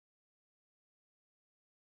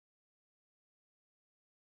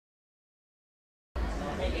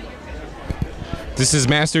This is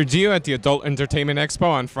Master Gio at the Adult Entertainment Expo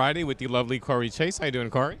on Friday with the lovely Cory Chase. How you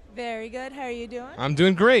doing, Cory? Very good. How are you doing? I'm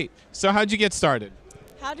doing great. So how'd you get started?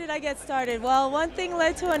 How did I get started? Well, one thing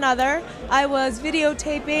led to another. I was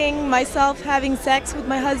videotaping myself having sex with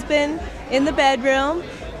my husband in the bedroom,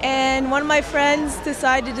 and one of my friends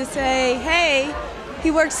decided to say, hey,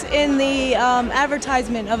 he works in the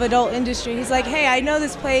advertisement of adult industry. He's like, hey, I know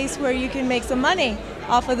this place where you can make some money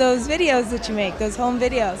off of those videos that you make, those home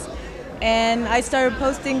videos. And I started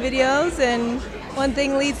posting videos, and one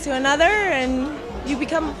thing leads to another, and you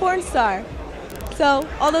become a porn star. So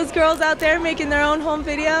all those girls out there making their own home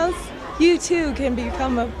videos, you too can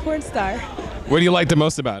become a porn star. What do you like the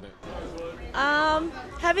most about it?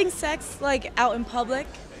 Having sex like out in public.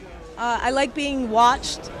 I like being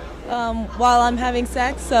watched while I'm having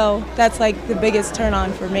sex, so that's like the biggest turn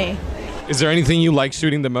on for me. Is there anything you like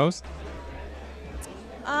shooting the most?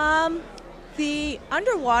 The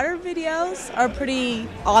underwater videos are pretty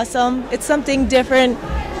awesome. It's something different.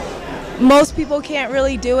 Most people can't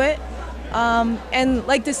really do it. And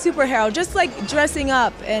like the superhero, just like dressing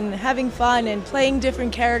up and having fun and playing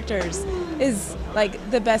different characters is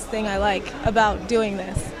like the best thing I like about doing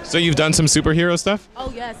this. So you've done some superhero stuff?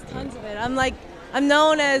 Oh yes, tons of it. I'm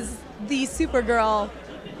known as the Supergirl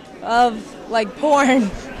of like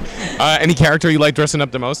porn. Any character you like dressing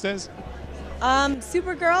up the most as?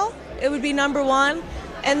 Supergirl, it would be #1.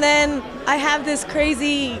 And then I have this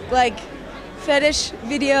crazy like fetish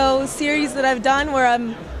video series that I've done where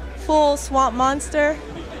I'm full swamp monster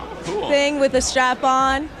thing with a strap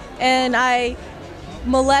on, and I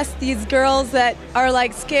molest these girls that are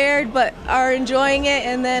like scared but are enjoying it,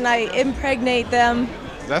 and then I impregnate them.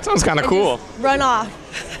 That sounds kind of cool. Run off.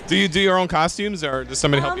 Do you do your own costumes, or does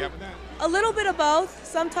somebody help you out with that? A little bit of both.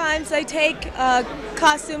 Sometimes I take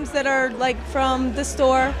costumes that are like from the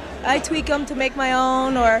store. I tweak them to make my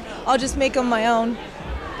own, or I'll just make them my own.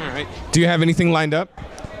 All right. Do you have anything lined up?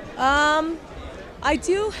 I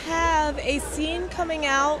do have a scene coming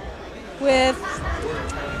out with,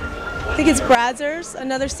 I think it's Brazzers,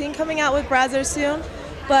 another scene coming out with Brazzers soon.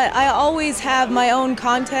 But I always have my own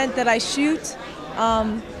content that I shoot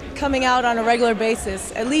coming out on a regular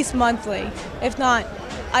basis, at least monthly. If not,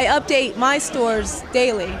 I update my stores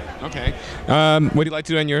daily. Okay. What do you like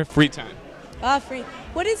to do in your free time? Free.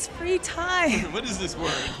 What is free time? What is this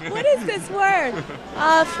word? What is this word?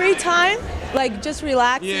 Free time, like just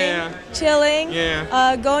relaxing, chilling,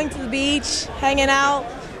 going to the beach, hanging out,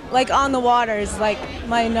 like on the water is like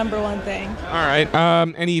my #1 thing. All right.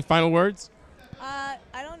 Any final words? I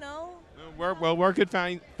don't know. Where could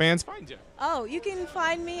fans find you? Oh, you can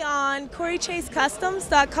find me on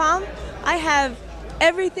CoryChaseCustoms.com. I have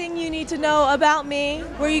everything you need to know about me,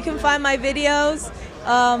 where you can find my videos,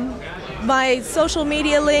 my social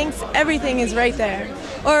media links, everything is right there.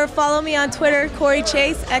 Or follow me on Twitter, Cory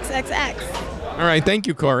Chase XXX. All right, thank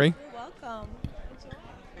you, Cory.